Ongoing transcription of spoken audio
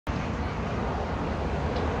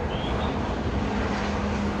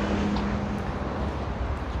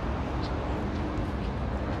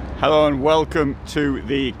Hello and welcome to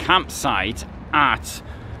the campsite at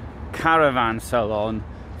Caravan Salon.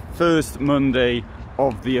 First Monday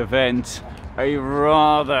of the event, a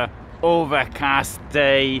rather overcast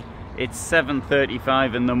day. It's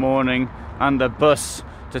 7:35 in the morning and the bus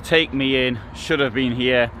to take me in should have been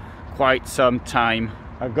here quite some time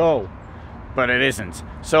ago, but it isn't.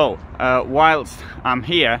 So whilst I'm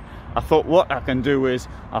here, I thought what I can do is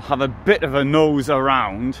I'll have a bit of a nose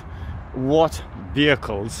around what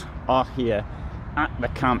vehicles are here at the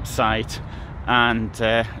campsite, and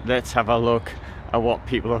let's have a look at what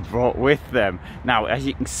people have brought with them. Now, as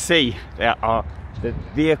you can see, the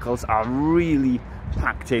vehicles are really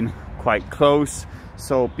packed in quite close.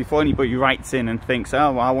 So before anybody writes in and thinks,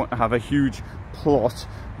 oh, well, I want to have a huge plot,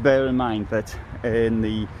 bear in mind that in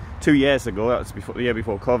the 2 years ago, that was the year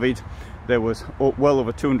before COVID, there was well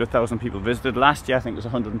over 200,000 people visited. Last year I think it was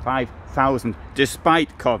 105,000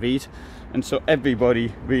 despite COVID, and so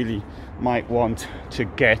everybody really might want to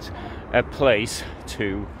get a place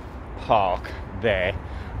to park their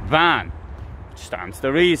van. Stands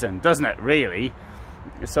to reason, doesn't it, really?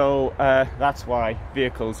 So that's why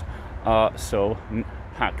vehicles are so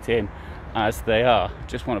packed in as they are.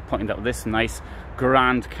 Just want to point out this nice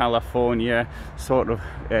Grand California sort of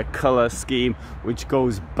colour scheme, which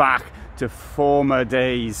goes back to former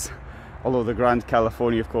days, although the Grand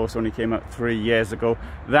California of course only came out 3 years ago.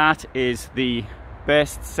 That is the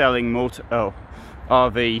best-selling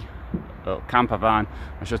RV, camper van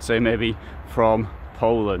I should say, maybe, from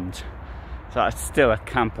Poland. So it's still a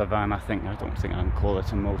camper van, I think. I don't think I can call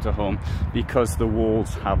it a motorhome because the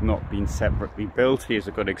walls have not been separately built. Here's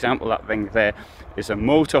a good example. That thing there is a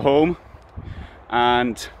motorhome,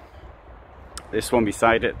 and this one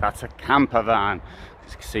beside it, that's a camper van.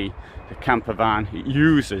 As you can see, the camper van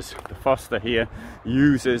uses, the Forster here,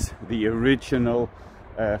 uses the original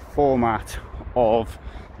format of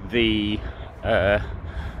the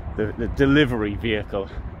delivery vehicle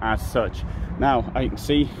as such. Now, I can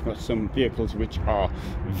see I've got some vehicles which are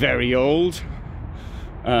very old,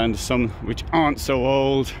 and some which aren't so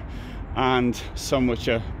old, and some which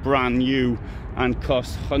are brand new and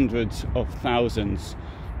cost hundreds of thousands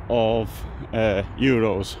of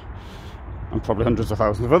euros, and probably hundreds of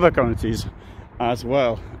thousands of other currencies as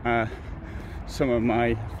well. Some of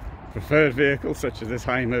my preferred vehicles, such as this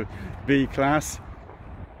Hymer B-Class,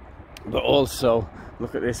 but also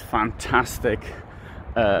look at this fantastic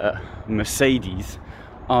Mercedes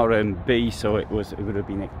RMB. So it would have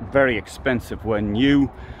been very expensive when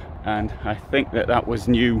new, and I think that was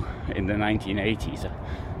new in the 1980s.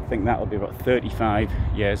 I think that'll be about 35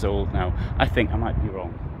 years old now. I think I might be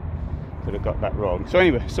wrong, could have got that wrong. So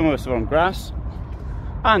anyway, some of us are on grass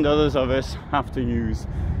and others of us have to use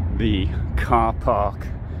the car park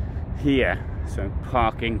here. So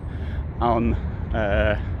parking on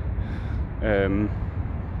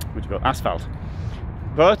what do you call asphalt.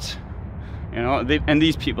 But you know, and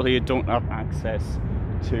these people here don't have access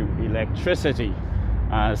to electricity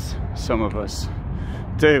as some of us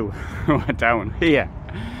do down here.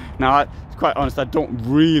 Now, to be quite honest, I don't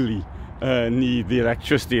really need the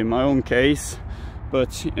electricity in my own case,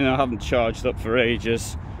 but you know, I haven't charged up for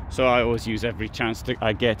ages, so I always use every chance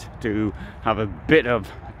I get to have a bit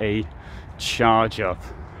of a charge up.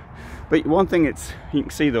 But one thing you can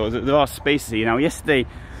see though, that there are spaces here. Now, yesterday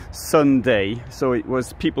Sunday, so it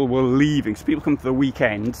was, people were leaving, so people come for the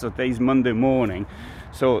weekend, so today's Monday morning,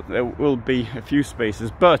 so there will be a few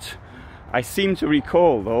spaces. But I seem to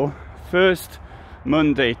recall though, first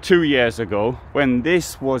Monday 2 years ago, when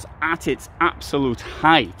this was at its absolute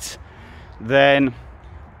height, then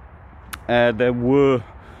there were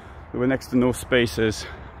next to no spaces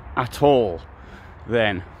at all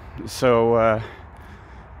then. So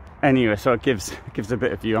anyway, so it gives a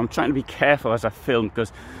bit of view. I'm trying to be careful as I film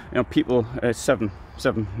because, you know, people now it's about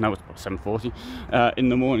 7:40 in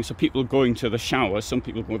the morning, so people are going to the shower, some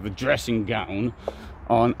people go with the dressing gown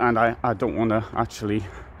on, and I don't want to actually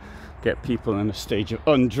get people in a stage of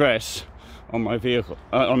undress on my vehicle,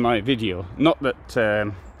 on my video. Not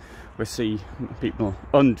that we see people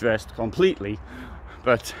undressed completely,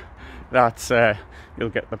 but that's you'll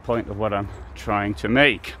get the point of what I'm trying to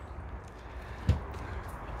make.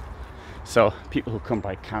 So people who come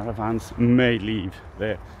by caravans may leave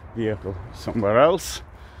their vehicle somewhere else,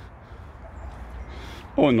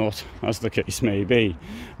 or not, as the case may be.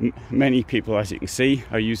 Many people, as you can see,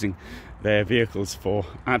 are using their vehicles for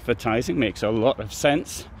advertising. Makes a lot of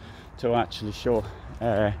sense to actually show,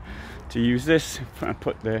 to use this and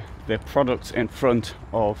put their products in front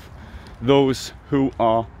of those who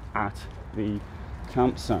are at the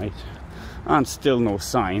campsite. And still no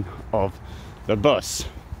sign of the bus.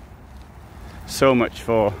 So much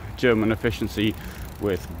for German efficiency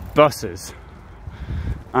with buses.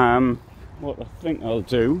 What I think I'll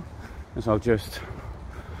do is I'll just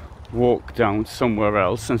walk down somewhere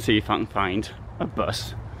else and see if I can find a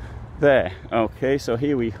bus there. Okay, so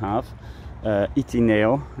here we have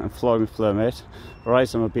Itineo and Florent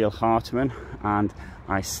Reisemobil Hartmann, and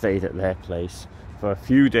I stayed at their place for a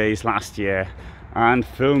few days last year and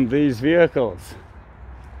filmed these vehicles.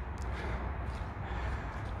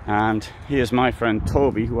 And here's my friend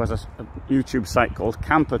Toby, who has a YouTube site called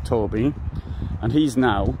Camper Toby, and he's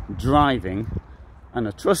now driving an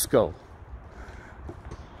Etrusco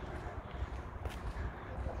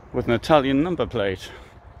with an Italian number plate.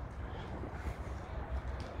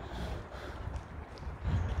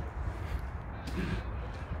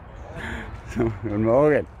 Good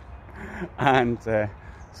morning. And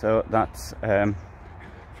so that's a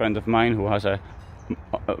friend of mine who has a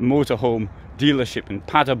motorhome dealership in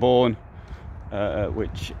Paderborn,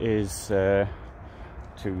 which is to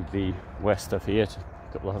the west of here,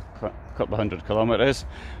 a couple of hundred kilometers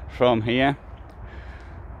from here.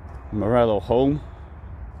 Morello home.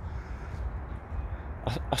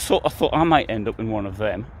 I thought I might end up in one of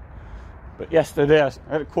them, but yesterday I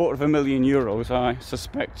had €250,000. I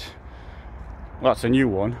suspect, well, that's a new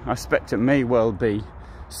one. I suspect it may well be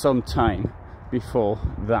some time before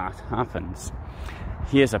that happens.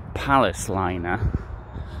 Here's a Palace liner.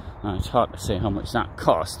 Now, it's hard to say how much that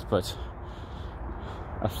cost, but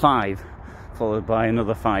a 5 followed by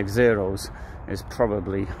another 5 zeros is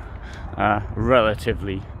probably a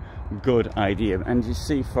relatively good idea. And you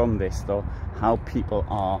see from this though how people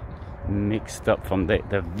are mixed up, from the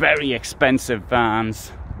very expensive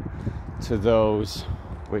vans to those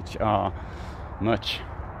which are much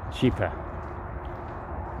cheaper.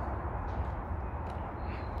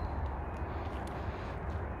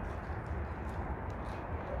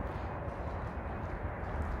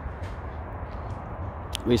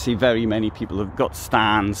 We see very many people have got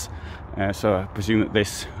stands, so I presume that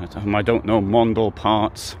this, I don't know, Mondel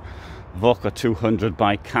parts, Voca 200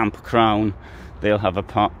 by Camp Crown, they'll have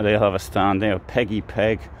a stand. They have Peggy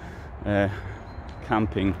Peg,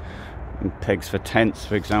 camping pegs for tents,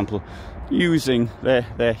 for example. Using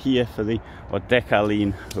they're here for the, or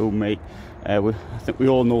Decaline, who make, I think we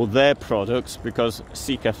all know their products, because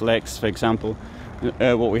Sikaflex, for example,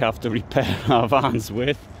 what we have to repair our vans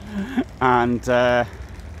with, and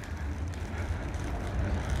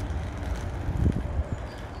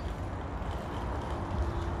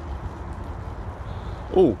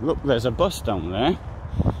oh, look, there's a bus down there.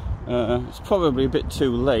 It's probably a bit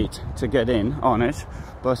too late to get in on it,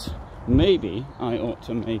 but maybe I ought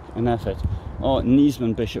to make an effort. Oh,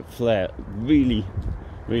 Niesmann Bishop Flare, really,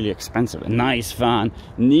 really expensive. A nice van.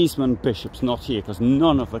 Niesmann Bishop's not here because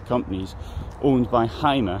none of the companies owned by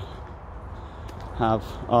Hymer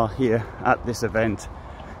are here at this event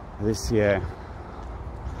this year,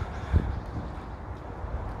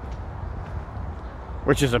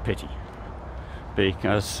 which is a pity,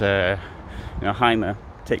 because you know, Hymer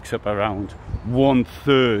takes up around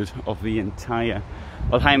 1/3 of the entire,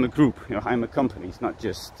 well, Hymer Group, you know, Hymer companies, not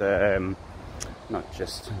just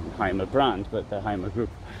Hymer brand, but the Hymer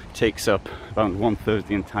Group takes up around 1/3 of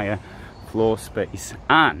the entire floor space.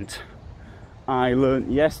 And I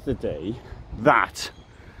learned yesterday that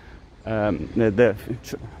the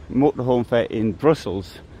motorhome fair in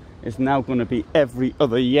Brussels is now going to be every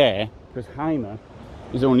other year, because Hymer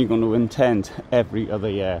is only going to attend every other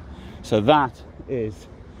year. So that is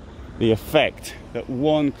the effect that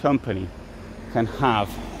one company can have.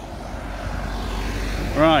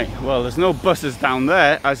 Right, well, there's no buses down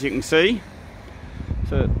there, as you can see.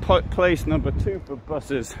 So place number 2 for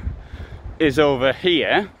buses is over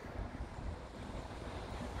here.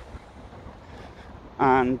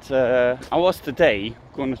 And I was today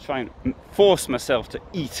going to try and force myself to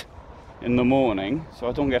eat in the morning so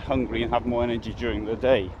I don't get hungry and have more energy during the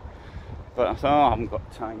day. But I thought, oh, I haven't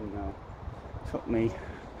got time now. It took me,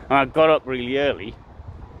 and I got up really early.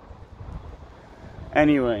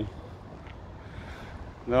 Anyway,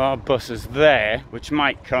 there are buses there which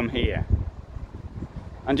might come here.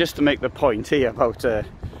 And just to make the point here about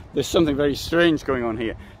there's something very strange going on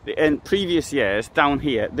here. In previous years, down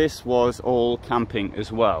here, this was all camping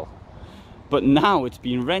as well, but now it's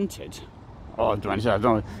been rented. Oh, I don't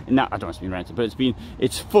know if it's been rented, but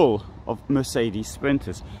it's full of Mercedes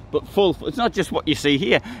Sprinters. But it's not just what you see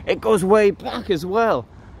here, it goes way back as well.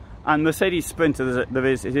 And Mercedes Sprinter,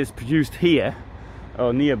 it is produced here,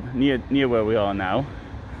 or near where we are now.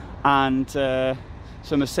 And so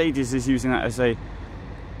Mercedes is using that as a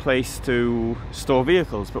place to store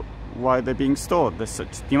vehicles. But why they're being stored. There's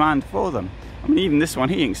such demand for them. I mean, even this one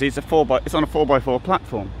here, you can see it's on a 4x4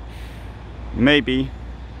 platform. Maybe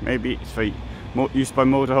it's for use by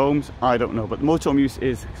motorhomes, I don't know, but motorhome use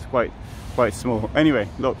is quite small. Anyway,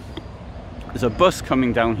 look, there's a bus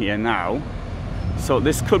coming down here now, so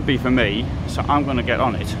this could be for me, so I'm going to get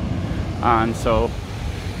on it. And so,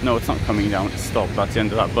 no, it's not coming down, it's stopped. That's the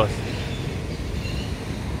end of that bus.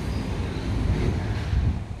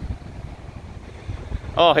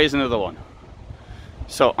 Oh, here's another one.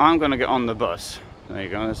 So I'm going to get on the bus. There you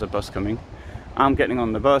go, there's a bus coming. I'm getting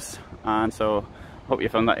on the bus, and so hope you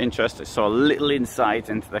found that interesting. So a little insight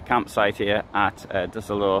into the campsite here at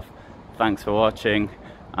Dusseldorf. Thanks for watching,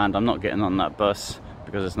 and I'm not getting on that bus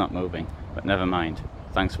because it's not moving, but never mind.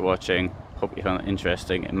 Thanks for watching. Hope you found it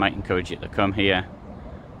interesting. It might encourage you to come here.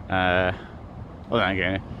 Well, then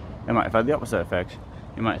again, it might have had the opposite effect.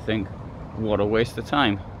 You might think, what a waste of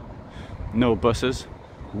time. No buses.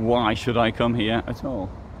 Why should I come here at all?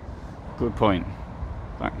 Good point.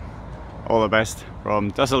 All the best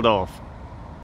from Dusseldorf.